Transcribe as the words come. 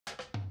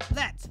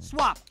Let's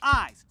swap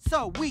eyes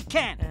so we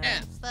can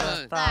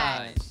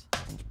Empathize.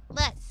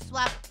 Let's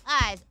swap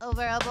eyes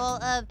over a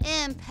bowl of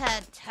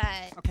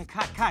Empathize. Okay,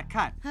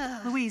 cut.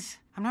 Louise,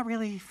 I'm not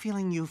really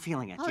feeling you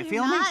feeling it. Oh, You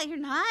feel me? me? You're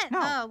not? No.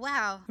 Oh,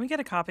 wow. Can we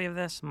get a copy of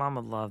this? Mom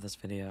would love this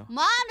video.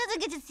 Mom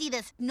doesn't get to see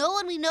this. No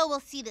one we know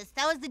will see this.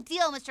 That was the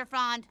deal, Mr.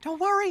 Frond.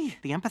 Don't worry.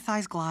 The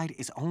Empathize glide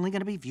is only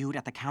going to be viewed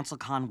at the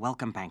CouncilCon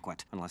welcome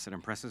banquet, unless it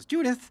impresses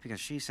Judith, because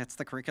she sets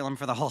the curriculum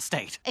for the whole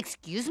state.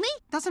 Excuse me?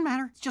 Doesn't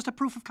matter. It's just a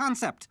proof of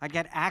concept. I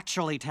get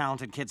actually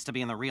talented kids to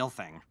be in the real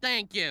thing.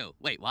 Thank you.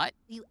 Wait, what?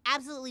 You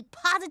absolutely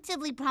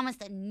positively promise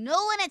that no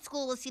one at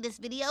school will see this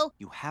video?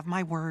 You have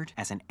my word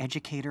as an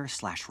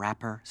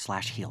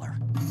educator/rapper/healer.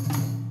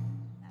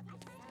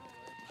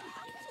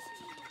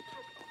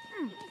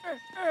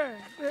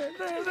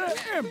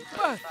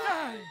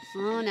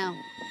 Oh, no. No.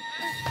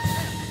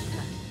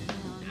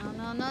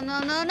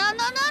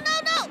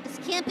 This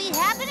can't be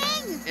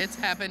happening. It's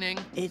happening.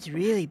 It's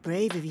really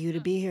brave of you to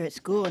be here at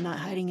school and not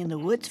hiding in the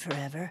woods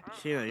forever.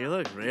 Sheila, you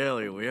look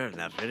really weird in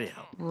that video.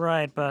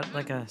 Right, but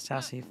like a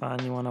sassy,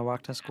 fun, you want to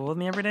walk to school with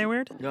me every day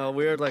weird? No,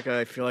 weird like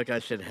I feel like I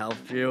should help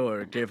you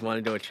or give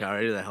money to a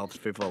charity that helps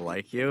people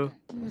like you.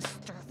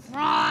 Mr.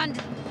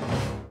 Frond.